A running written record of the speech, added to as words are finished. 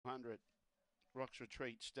1200. Rocks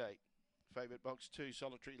Retreat Stake. Favourite box 2,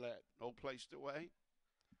 Solitary Lad. All placed away.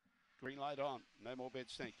 Green light on. No more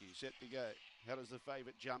bets, thank you. Set to go. How does the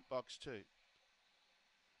favourite jump box 2?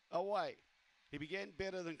 Away. He began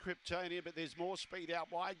better than Kryptonia, but there's more speed out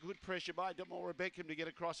wide. Good pressure by Demora Beckham to get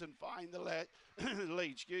across and find the lead.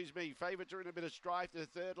 Favourites are in a bit of strife. They're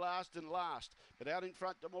third, last and last. But out in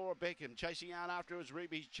front, Demora Beckham. Chasing out after was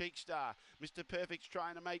Ruby's Cheek Star. Mr. Perfect's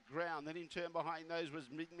trying to make ground. Then in turn behind those was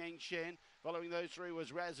Ming Shen. Following those three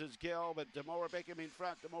was Raz's Girl, but Demora Beckham in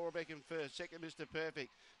front. Demora Beckham first. Second, Mr.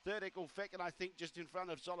 Perfect. Third, Eccles Feck, and I think just in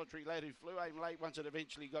front of Solitary Lad, who flew aim late once it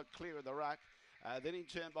eventually got clear of the ruck. Then in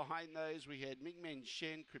turn behind those, we had Ming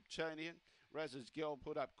Shen, Kryptonian. Raz's Girl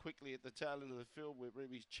put up quickly at the tail end of the field with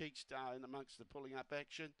Ruby's Cheek Star in amongst the pulling up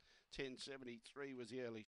action. 10.73 was the early